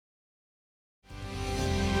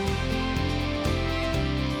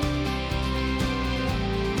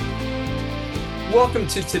Welcome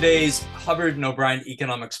to today's Hubbard and O'Brien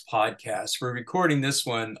Economics Podcast. We're recording this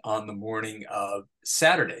one on the morning of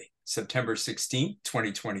Saturday, September 16th,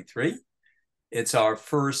 2023. It's our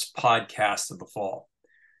first podcast of the fall.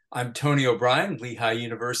 I'm Tony O'Brien, Lehigh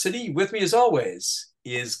University. With me, as always,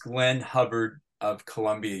 is Glenn Hubbard of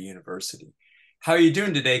Columbia University. How are you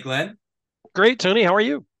doing today, Glenn? Great, Tony. How are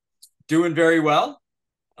you? Doing very well.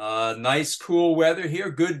 Nice, cool weather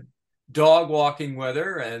here. Good dog walking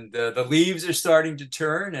weather, and the leaves are starting to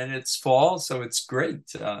turn, and it's fall, so it's great.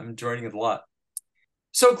 I'm enjoying it a lot.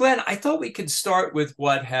 So, Glenn, I thought we could start with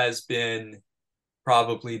what has been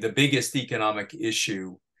probably the biggest economic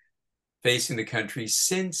issue facing the country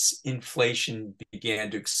since inflation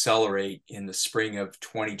began to accelerate in the spring of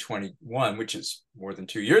 2021, which is more than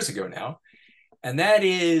 2 years ago now. And that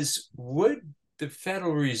is, would the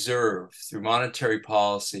Federal Reserve, through monetary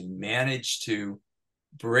policy, manage to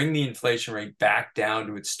bring the inflation rate back down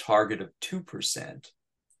to its target of 2%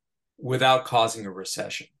 without causing a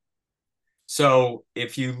recession? So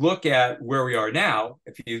if you look at where we are now,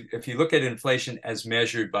 if you look at inflation as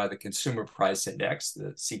measured by the Consumer Price Index, the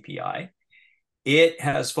CPI, it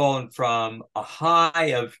has fallen from a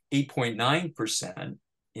high of 8.9%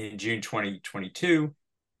 in June 2022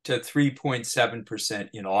 to 3.7%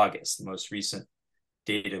 in August, the most recent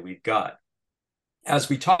data we've got. As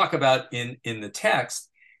we talk about in the text,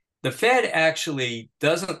 the Fed actually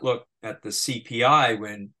doesn't look at the CPI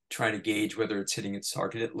when trying to gauge whether it's hitting its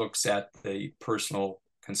target. It looks at the personal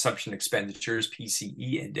consumption expenditures,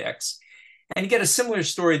 PCE index. And you get a similar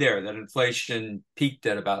story there, that inflation peaked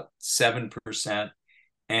at about 7%,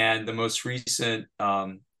 and the most recent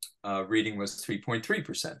reading was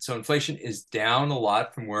 3.3%. So inflation is down a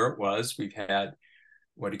lot from where it was. We've had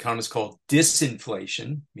what economists call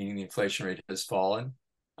disinflation, meaning the inflation rate has fallen,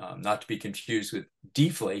 not to be confused with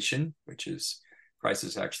deflation, which is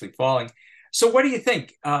prices actually falling. So what do you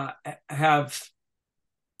think? Have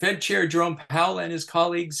Fed Chair Jerome Powell and his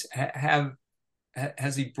colleagues,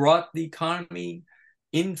 has he brought the economy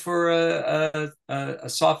in for a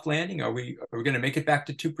soft landing? Are we going to make it back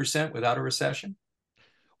to 2% without a recession?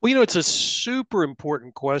 Well, it's a super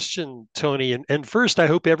important question, Tony. And first, I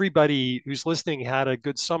hope everybody who's listening had a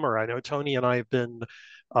good summer. I know Tony and I have been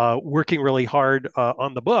working really hard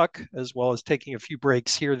on the book, as well as taking a few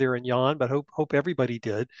breaks here, there, and yon, but hope everybody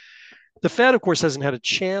did. The Fed, of course, hasn't had a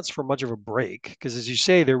chance for much of a break because, as you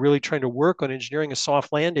say, they're really trying to work on engineering a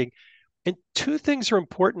soft landing. And two things are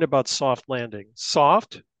important about soft landing: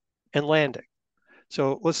 soft and landing.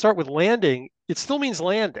 So let's start with landing. It still means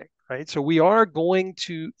landing, right? So we are going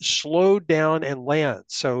to slow down and land.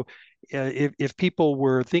 So if people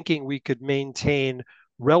were thinking we could maintain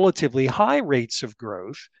relatively high rates of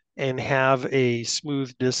growth and have a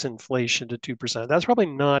smooth disinflation to 2%, that's probably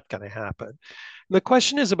not going to happen. And the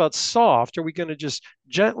question is about soft. Are we going to just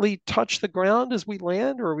gently touch the ground as we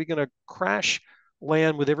land, or are we going to crash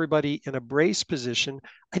land with everybody in a brace position?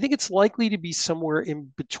 I think it's likely to be somewhere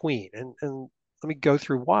in between. And let me go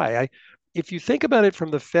through why. If you think about it from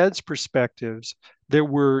the Fed's perspectives, there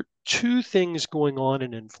were two things going on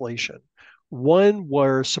in inflation. One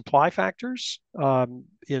were supply factors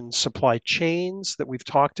in supply chains that we've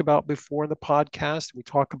talked about before in the podcast, we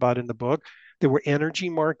talk about in the book. There were energy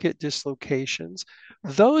market dislocations.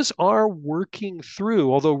 Those are working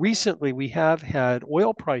through, although recently we have had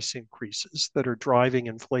oil price increases that are driving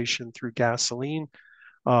inflation through gasoline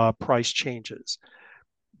price changes.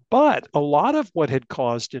 But a lot of what had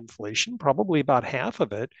caused inflation, probably about half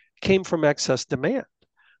of it, came from excess demand.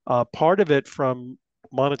 Part of it from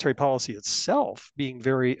monetary policy itself being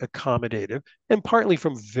very accommodative, and partly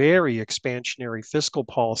from very expansionary fiscal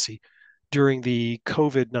policy during the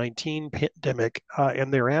COVID-19 pandemic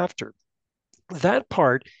and thereafter. That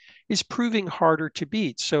part is proving harder to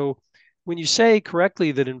beat. So when you say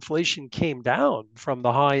correctly that inflation came down from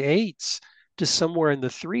the high eights to somewhere in the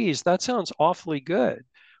threes, that sounds awfully good.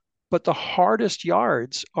 But the hardest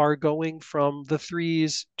yards are going from the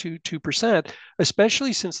threes to 2%,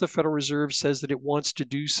 especially since the Federal Reserve says that it wants to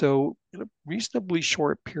do so in a reasonably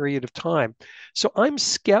short period of time. So I'm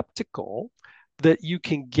skeptical that you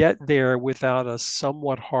can get there without a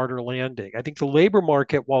somewhat harder landing. I think the labor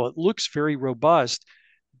market, while it looks very robust,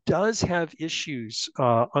 does have issues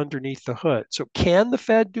underneath the hood. So can the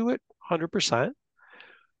Fed do it? 100%.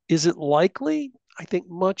 Is it likely? I think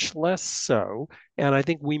much less so. And I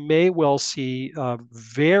think we may well see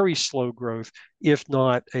very slow growth, if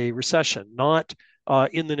not a recession, not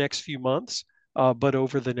in the next few months, but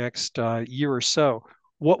over the next year or so.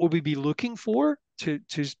 What would we be looking for to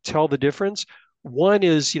tell the difference? One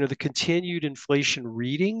is, the continued inflation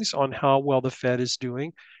readings on how well the Fed is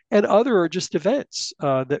doing, and other are just events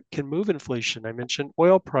that can move inflation. I mentioned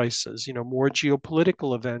oil prices, more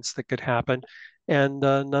geopolitical events that could happen, and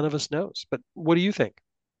none of us knows. But what do you think?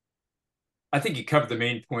 I think you covered the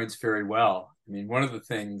main points very well. I mean, one of the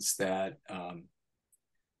things that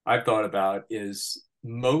I've thought about is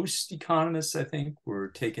most economists, I think, were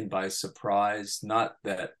taken by surprise, not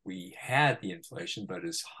that we had the inflation, but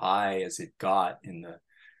as high as it got in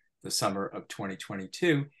the summer of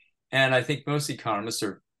 2022. And I think most economists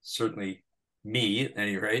are, certainly me at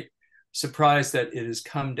any rate, surprised that it has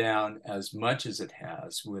come down as much as it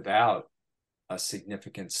has without a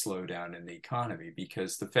significant slowdown in the economy,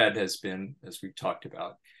 because the Fed has been, as we've talked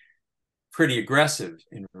about, pretty aggressive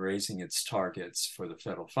in raising its targets for the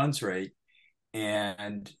federal funds rate.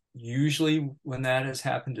 And usually when that has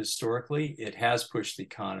happened historically, it has pushed the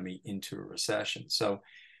economy into a recession. So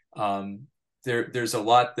there's a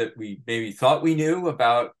lot that we maybe thought we knew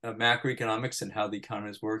about macroeconomics and how the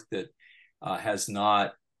economies work that has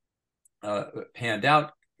not panned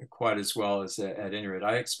out quite as well as at any rate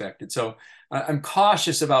I expected. So I'm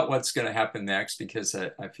cautious about what's going to happen next, because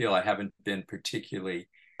I feel I haven't been particularly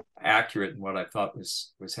accurate in what I thought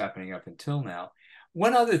was happening up until now.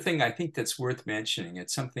 One other thing I think that's worth mentioning,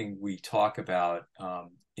 it's something we talk about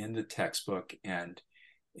in the textbook and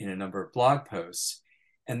in a number of blog posts,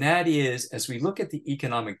 and that is, as we look at the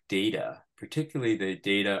economic data, particularly the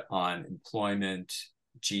data on employment,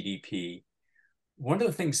 GDP, one of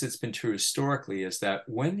the things that's been true historically is that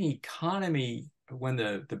when the economy, when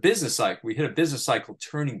the business cycle, we hit a business cycle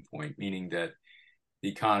turning point, meaning that the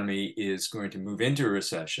economy is going to move into a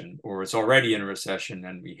recession, or it's already in a recession,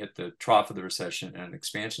 and we hit the trough of the recession and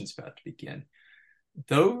expansion is about to begin,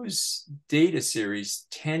 those data series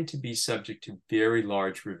tend to be subject to very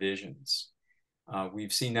large revisions.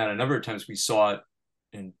 We've seen that a number of times. We saw it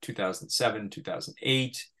in 2007,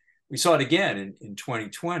 2008. We saw it again in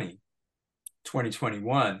 2020,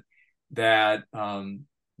 2021, that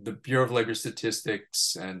the Bureau of Labor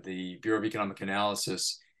Statistics and the Bureau of Economic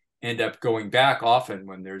Analysis end up going back often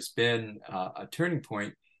when there's been a turning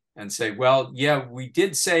point and say, well, yeah, we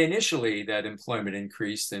did say initially that employment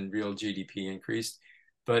increased and real GDP increased,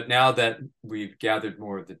 but now that we've gathered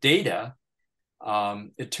more of the data,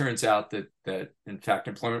 it turns out that in fact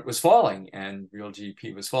employment was falling and real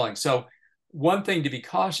GDP was falling. So one thing to be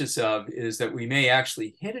cautious of is that we may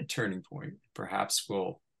actually hit a turning point. Perhaps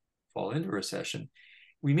we'll fall into recession.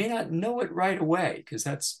 We may not know it right away, because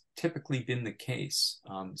that's typically been the case.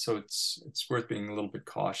 So it's worth being a little bit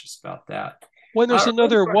cautious about that. Well, there's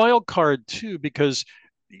another wild card too, because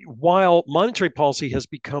while monetary policy has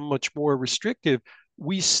become much more restrictive,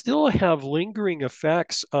 we still have lingering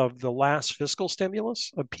effects of the last fiscal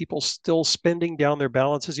stimulus, of people still spending down their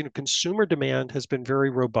balances. Consumer demand has been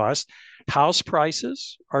very robust. House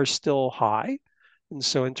prices are still high. And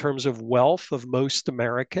so in terms of wealth of most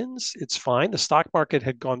Americans, it's fine. The stock market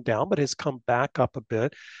had gone down, but has come back up a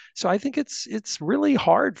bit. So I think it's really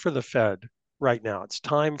hard for the Fed right now. It's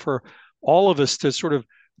time for all of us to sort of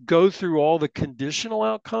go through all the conditional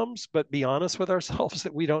outcomes, but be honest with ourselves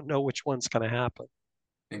that we don't know which one's going to happen.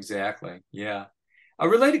 Exactly. Yeah. A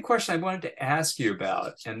related question I wanted to ask you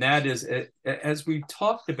about, and that is, as we've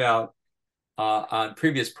talked about on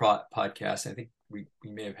previous podcasts, I think we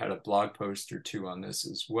may have had a blog post or two on this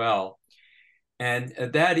as well. And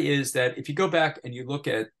that is that if you go back and you look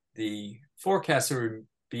at the forecasts that were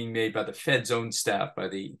being made by the Fed's own staff, by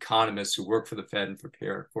the economists who work for the Fed and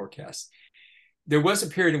prepare forecasts, there was a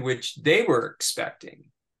period in which they were expecting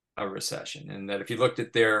a recession. And that if you looked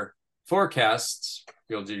at their forecasts,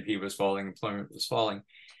 real GDP was falling, employment was falling.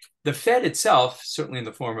 The Fed itself, certainly in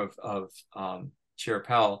the form of Chair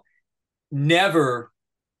Powell, never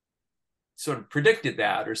sort of predicted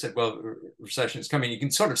that or said, well, recession is coming. You can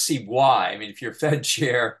sort of see why. I mean, if you're Fed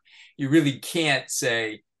chair, you really can't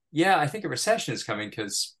say, yeah, I think a recession is coming,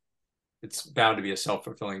 because it's bound to be a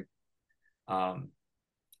self-fulfilling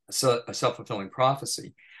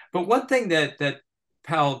prophecy. But one thing that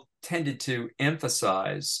Powell tended to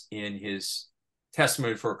emphasize in his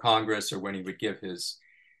testimony for Congress, or when he would give his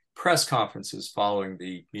press conferences following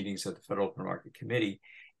the meetings of the Federal Open Market Committee,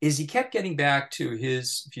 is he kept getting back to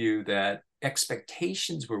his view that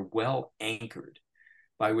expectations were well anchored,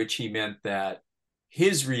 by which he meant that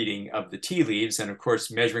his reading of the tea leaves, and of course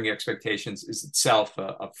measuring expectations is itself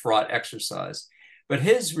a fraught exercise, but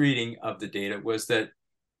his reading of the data was that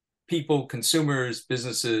people, consumers,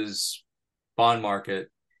 businesses, bond market,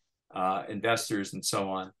 investors, and so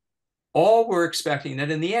on, all were expecting that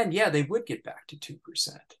in the end, yeah, they would get back to 2%.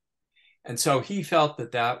 And so he felt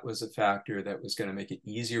that that was a factor that was going to make it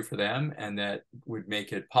easier for them and that would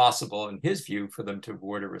make it possible, in his view, for them to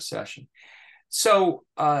avoid a recession. So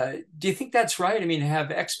do you think that's right? I mean,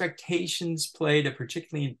 have expectations played a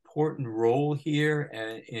particularly important role here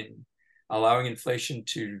in allowing inflation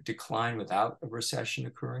to decline without a recession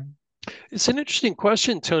occurring? It's an interesting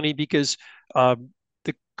question, Tony, because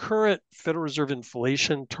the current Federal Reserve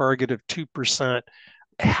inflation target of 2%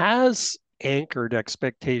 has anchored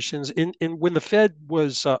expectations. In when the Fed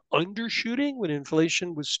was undershooting, when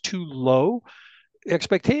inflation was too low,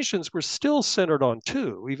 expectations were still centered on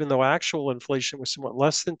 2, even though actual inflation was somewhat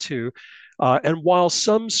less than 2. And while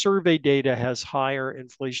some survey data has higher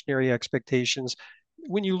inflationary expectations,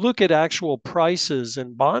 when you look at actual prices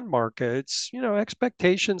in bond markets,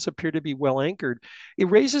 expectations appear to be well anchored. It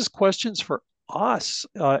raises questions for us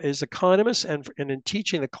as economists and in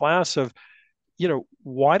teaching the class of,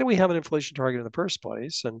 why do we have an inflation target in the first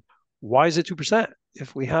place? And why is it 2%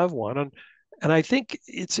 if we have one? And I think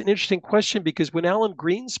it's an interesting question because when Alan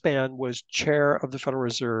Greenspan was chair of the Federal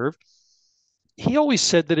Reserve, he always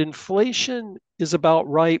said that inflation is about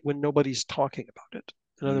right when nobody's talking about it.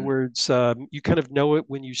 In other words, you kind of know it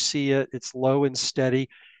when you see it, it's low and steady.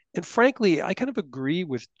 And frankly, I kind of agree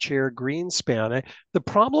with Chair Greenspan. The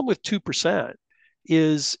problem with 2%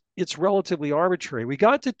 is it's relatively arbitrary. We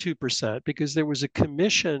got to 2% because there was a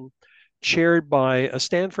commission chaired by a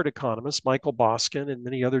Stanford economist, Michael Boskin, and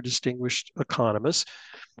many other distinguished economists,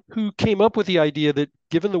 who came up with the idea that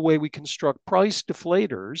given the way we construct price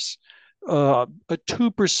deflators, a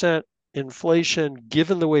 2% inflation,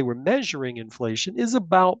 given the way we're measuring inflation, is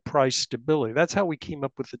about price stability. That's how we came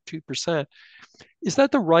up with the 2%. Is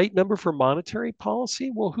that the right number for monetary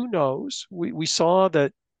policy? Well, who knows? We saw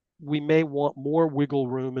that we may want more wiggle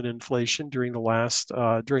room in inflation during the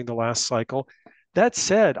last cycle. That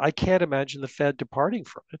said, I can't imagine the Fed departing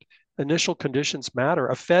from it. Initial conditions matter.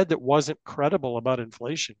 A Fed that wasn't credible about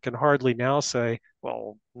inflation can hardly now say,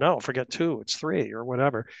 well, no, forget 2, it's 3 or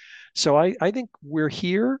whatever. So I think we're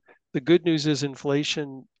here. The good news is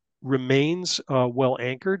inflation remains well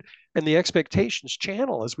anchored, and the expectations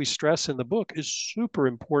channel, as we stress in the book, is super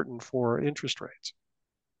important for interest rates.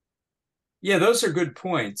 Yeah, those are good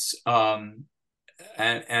points. And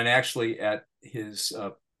actually, at his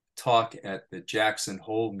talk at the Jackson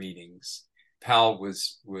Hole meetings, Powell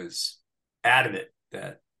was adamant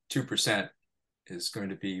that 2% is going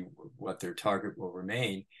to be what their target will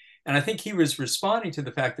remain. And I think he was responding to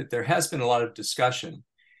the fact that there has been a lot of discussion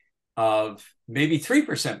of maybe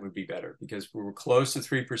 3% would be better because we're close to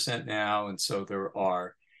 3% now. And so there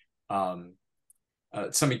are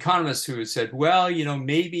some economists who have said, well,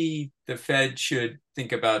 maybe the Fed should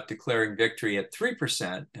think about declaring victory at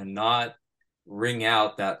 3% and not wring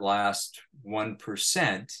out that last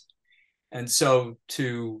 1%. And so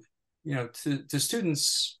to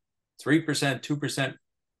students, 3%, 2%,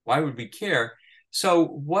 why would we care? So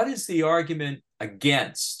what is the argument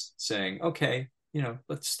against saying, okay,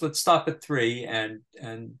 let's stop at 3 and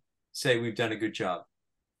say we've done a good job?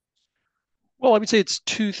 Well, I would say it's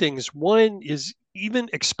 2 things. One is even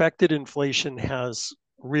expected inflation has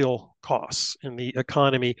real costs in the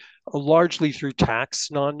economy, largely through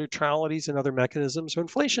tax non-neutralities and other mechanisms. So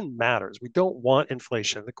inflation matters. We don't want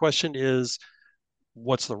inflation. The question is,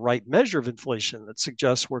 what's the right measure of inflation that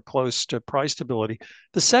suggests we're close to price stability?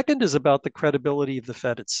 The second is about the credibility of the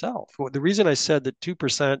Fed itself. The reason I said that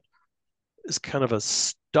 2% is kind of a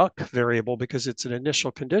stuck variable because it's an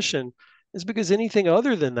initial condition is because anything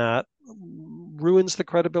other than that ruins the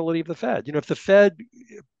credibility of the Fed. If the Fed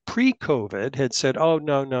pre-COVID had said, oh,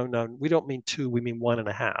 no, we don't mean 2, we mean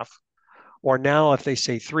 1.5. Or now if they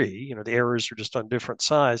say 3, the errors are just on different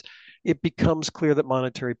sides, it becomes clear that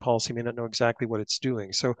monetary policy may not know exactly what it's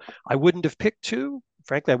doing. So I wouldn't have picked 2.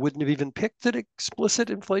 Frankly, I wouldn't have even picked an explicit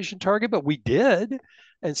inflation target, but we did.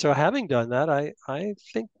 And so having done that, I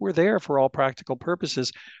think we're there for all practical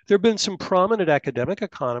purposes. There have been some prominent academic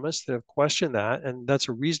economists that have questioned that, and that's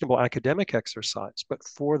a reasonable academic exercise. But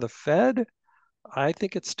for the Fed, I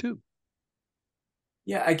think it's 2.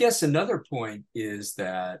 Yeah, I guess another point is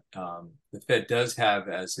that the Fed does have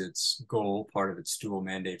as its goal, part of its dual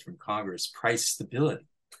mandate from Congress, price stability.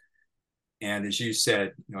 And as you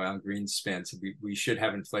said, Alan Greenspan said we should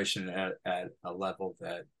have inflation at a level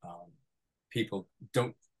that people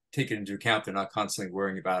don't take it into account. They're not constantly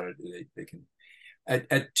worrying about it. They can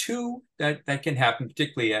at 2 that can happen,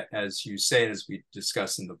 particularly as you say, and as we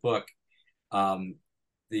discuss in the book.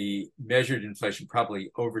 The measured inflation probably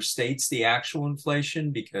overstates the actual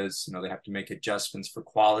inflation because they have to make adjustments for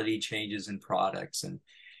quality changes in products, and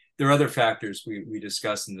there are other factors we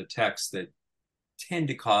discuss in the text that tend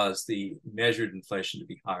to cause the measured inflation to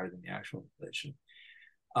be higher than the actual inflation.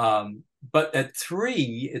 But at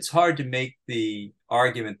 3, it's hard to make the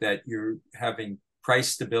argument that you're having price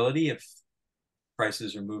stability if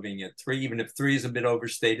prices are moving at 3. Even if 3 is a bit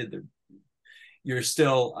overstated, you're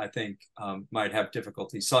still, I think, might have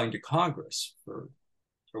difficulty selling to Congress for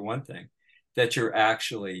one thing, that you're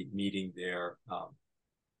actually meeting their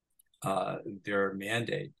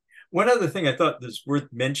mandate. One other thing I thought was worth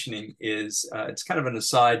mentioning is it's kind of an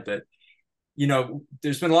aside, but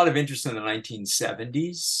there's been a lot of interest in the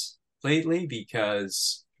 1970s lately,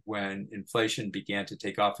 because when inflation began to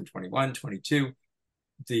take off in 21, 22,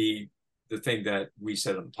 the thing that we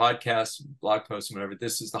said on the podcast, blog posts, and whatever,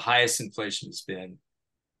 this is the highest inflation has been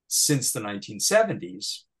since the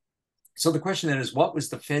 1970s. So the question then is, what was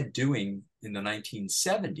the Fed doing in the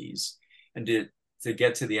 1970s? And to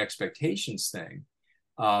get to the expectations thing,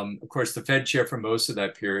 of course, the Fed chair for most of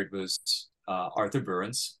that period was Arthur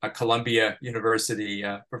Burns, a Columbia University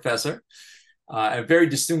professor, a very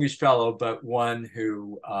distinguished fellow, but one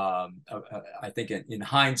who I think in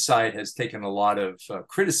hindsight has taken a lot of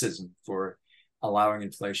criticism for allowing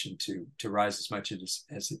inflation to rise as much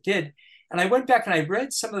as it did. And I went back and I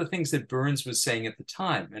read some of the things that Burns was saying at the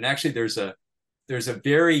time. And actually there's a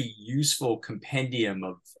very useful compendium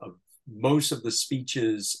of most of the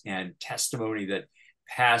speeches and testimony that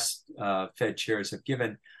past Fed chairs have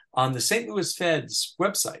given on the St. Louis Fed's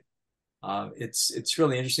website. It's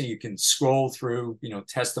really interesting. You can scroll through,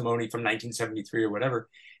 testimony from 1973 or whatever.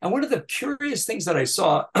 And one of the curious things that I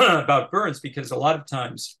saw about Burns, because a lot of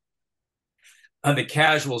times the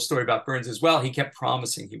casual story about Burns is, well, he kept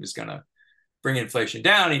promising he was going to bring inflation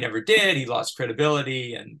down. He never did. He lost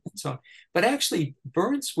credibility and so on. But actually,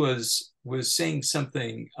 Burns was saying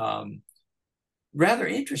something rather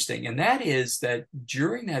interesting, and that is that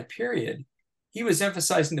during that period, he was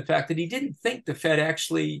emphasizing the fact that he didn't think the Fed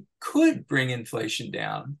actually could bring inflation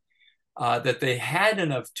down, that they had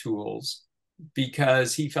enough tools,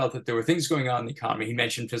 because he felt that there were things going on in the economy. He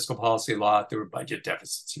mentioned fiscal policy a lot. There were budget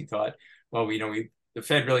deficits. He thought, well, the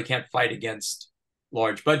Fed really can't fight against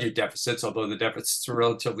large budget deficits, although the deficits are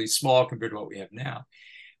relatively small compared to what we have now.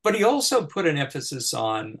 But he also put an emphasis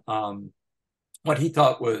on what he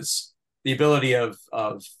thought was the ability of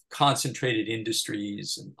concentrated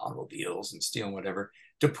industries and automobiles and steel and whatever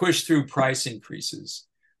to push through price increases,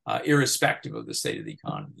 irrespective of the state of the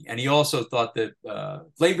economy. And he also thought that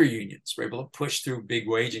labor unions were able to push through big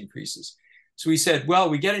wage increases. So he said, well,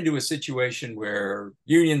 we get into a situation where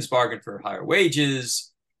unions bargain for higher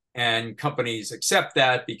wages and companies accept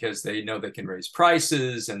that because they know they can raise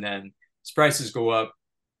prices. And then as prices go up,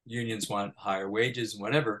 unions want higher wages and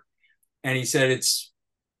whatever. And he said,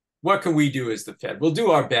 what can we do as the Fed? We'll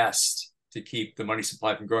do our best to keep the money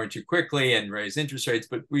supply from growing too quickly and raise interest rates,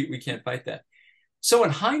 but we can't fight that. So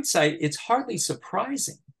in hindsight, it's hardly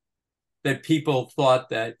surprising that people thought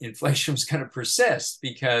that inflation was going to persist,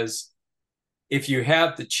 because if you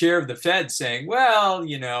have the chair of the Fed saying, well,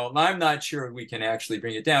 I'm not sure we can actually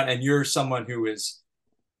bring it down, and you're someone who is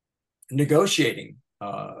negotiating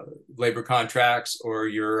labor contracts, or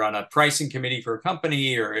you're on a pricing committee for a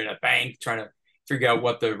company or in a bank trying to figure out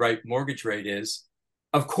what the right mortgage rate is,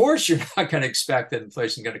 of course you're not going to expect that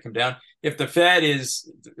inflation is going to come down if the Fed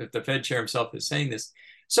chair himself is saying this.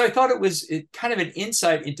 So I thought it was kind of an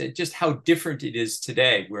insight into just how different it is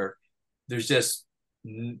today, where there's just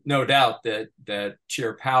no doubt that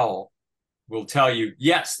Chair Powell will tell you,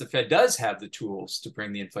 yes, the Fed does have the tools to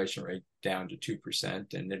bring the inflation rate down to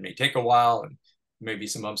 2%, and it may take a while and maybe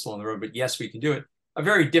some bumps along the road, but yes, we can do it. A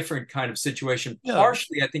very different kind of situation,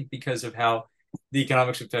 partially, I think, because of how the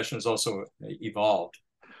economics profession has also evolved.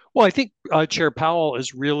 Well, I think Chair Powell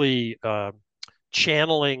is really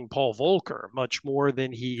channeling Paul Volcker much more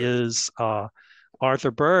than he is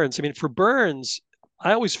Arthur Burns. I mean, for Burns,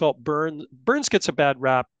 I always felt Burns gets a bad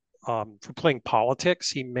rap for playing politics.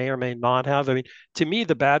 He may or may not have. I mean, to me,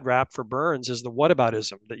 the bad rap for Burns is the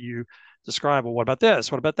whataboutism that you describe. Well, what about this?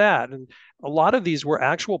 What about that? And a lot of these were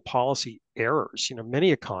actual policy errors.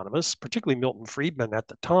 Many economists, particularly Milton Friedman at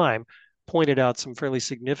the time, pointed out some fairly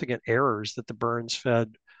significant errors that the Burns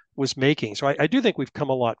Fed was making. So I do think we've come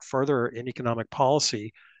a lot further in economic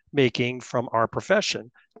policy making from our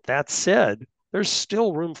profession. That said, there's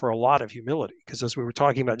still room for a lot of humility, because as we were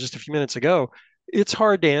talking about just a few minutes ago, it's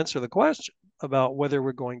hard to answer the question about whether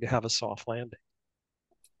we're going to have a soft landing.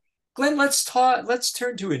 Glenn, let's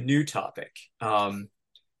turn to a new topic.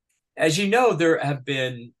 As you know, there have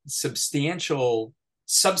been substantial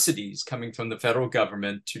subsidies coming from the federal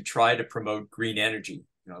government to try to promote green energy.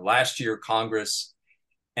 Last year, Congress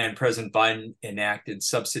and President Biden enacted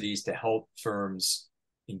subsidies to help firms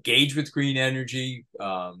engage with green energy.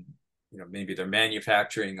 Maybe they're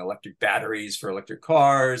manufacturing electric batteries for electric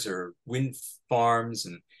cars or wind farms,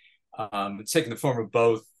 and it's taken the form of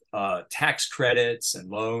both tax credits and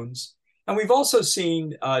loans. And we've also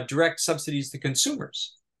seen direct subsidies to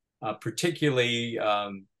consumers, particularly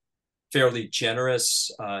fairly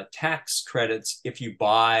generous tax credits if you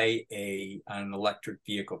buy an electric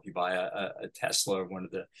vehicle, if you buy a Tesla or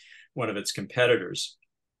one of its competitors.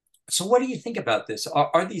 So what do you think about this?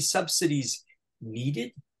 Are these subsidies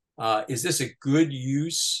needed? Is this a good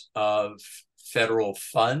use of federal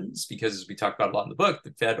funds? Because as we talk about a lot in the book,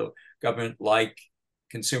 the federal government, like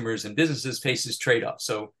consumers and businesses, faces trade-offs.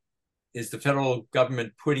 So is the federal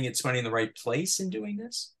government putting its money in the right place in doing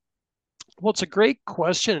this? Well, it's a great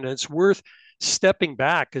question, and it's worth stepping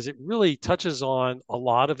back because it really touches on a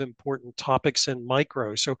lot of important topics in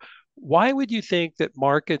micro. So why would you think that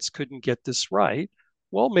markets couldn't get this right?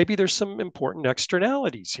 Well, maybe there's some important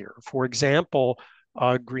externalities here. For example,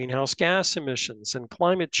 greenhouse gas emissions and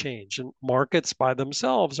climate change, and markets by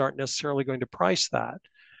themselves aren't necessarily going to price that.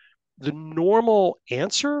 The normal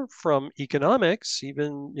answer from economics,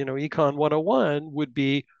 even Econ 101, would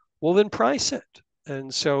be, well, then price it.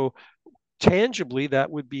 And so tangibly, that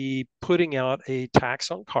would be putting out a tax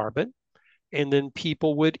on carbon, and then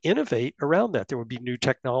people would innovate around that. There would be new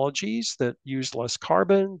technologies that use less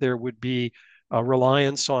carbon. There would be a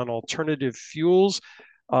reliance on alternative fuels.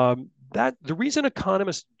 That the reason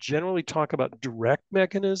economists generally talk about direct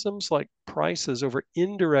mechanisms like prices over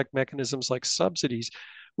indirect mechanisms like subsidies.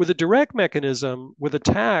 With a direct mechanism, with a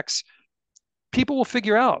tax, people will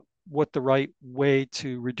figure out what the right way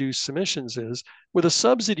to reduce emissions is. With a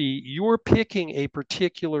subsidy, you're picking a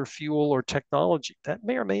particular fuel or technology that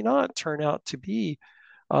may or may not turn out to be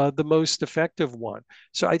the most effective one.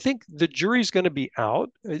 So I think the jury's going to be out.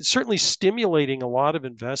 It's certainly stimulating a lot of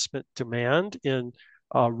investment demand in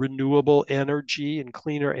renewable energy and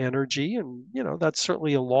cleaner energy, and that's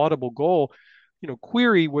certainly a laudable goal.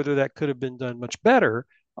 Query whether that could have been done much better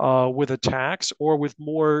with a tax or with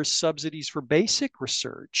more subsidies for basic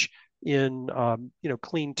research in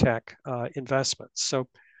clean tech investments. So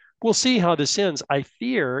we'll see how this ends. I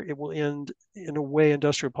fear it will end in a way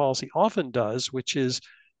industrial policy often does, which is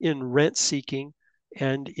in rent seeking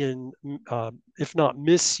and in, if not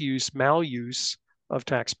misuse, maluse of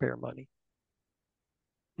taxpayer money.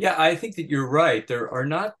 Yeah, I think that you're right. There are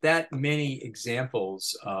not that many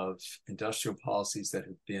examples of industrial policies that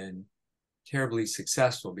have been terribly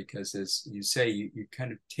successful because, as you say, you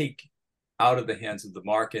kind of take out of the hands of the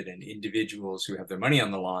market and individuals who have their money on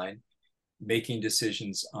the line, making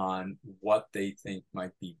decisions on what they think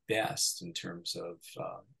might be best in terms of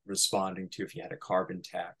responding to if you had a carbon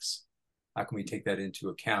tax. How can we take that into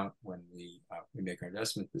account when we make our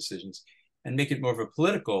investment decisions and make it more of a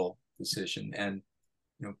political decision? And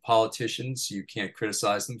politicians, you can't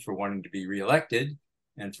criticize them for wanting to be reelected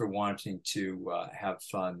and for wanting to have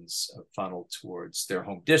funds funneled towards their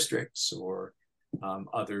home districts or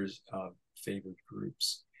other favored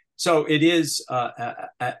groups. So it is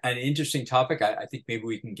an interesting topic. I think maybe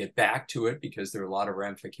we can get back to it because there are a lot of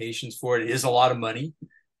ramifications for it. It is a lot of money.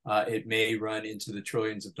 It may run into the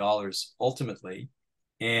trillions of dollars ultimately.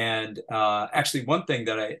 And actually, one thing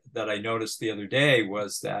that I noticed the other day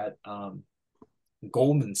was that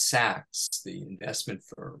Goldman Sachs, the investment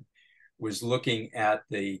firm, was looking at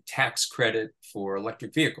the tax credit for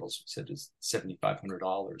electric vehicles, which said it's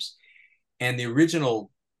 $7,500. And the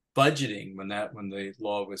original budgeting when the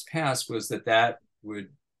law was passed was that would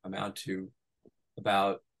amount to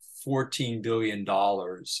about $14 billion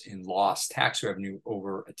in lost tax revenue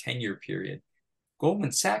over a 10-year period.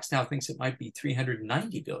 Goldman Sachs now thinks it might be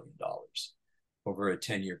 $390 billion over a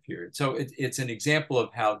 10-year period. So it's an example of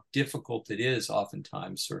how difficult it is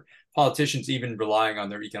oftentimes for politicians, even relying on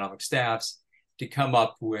their economic staffs, to come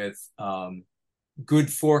up with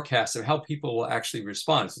good forecasts of how people will actually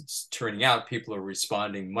respond. It's turning out people are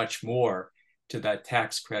responding much more to that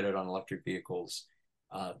tax credit on electric vehicles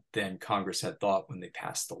than Congress had thought when they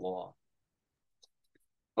passed the law.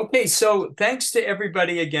 Okay, so thanks to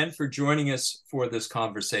everybody again for joining us for this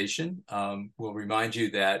conversation. We'll remind you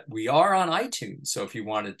that we are on iTunes, so if you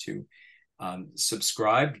wanted to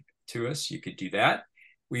subscribe to us, you could do that.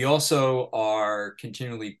 We also are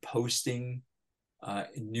continually posting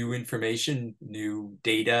new information, new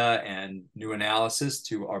data, and new analysis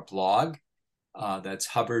to our blog. That's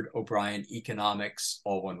Hubbard O'Brien Economics,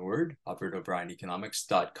 all one word,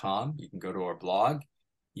 HubbardO'BrienEconomics.com. You can go to our blog.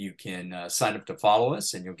 You can sign up to follow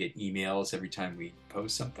us, and you'll get emails every time we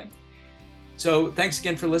post something. So thanks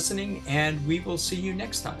again for listening, and we will see you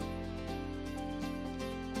next time.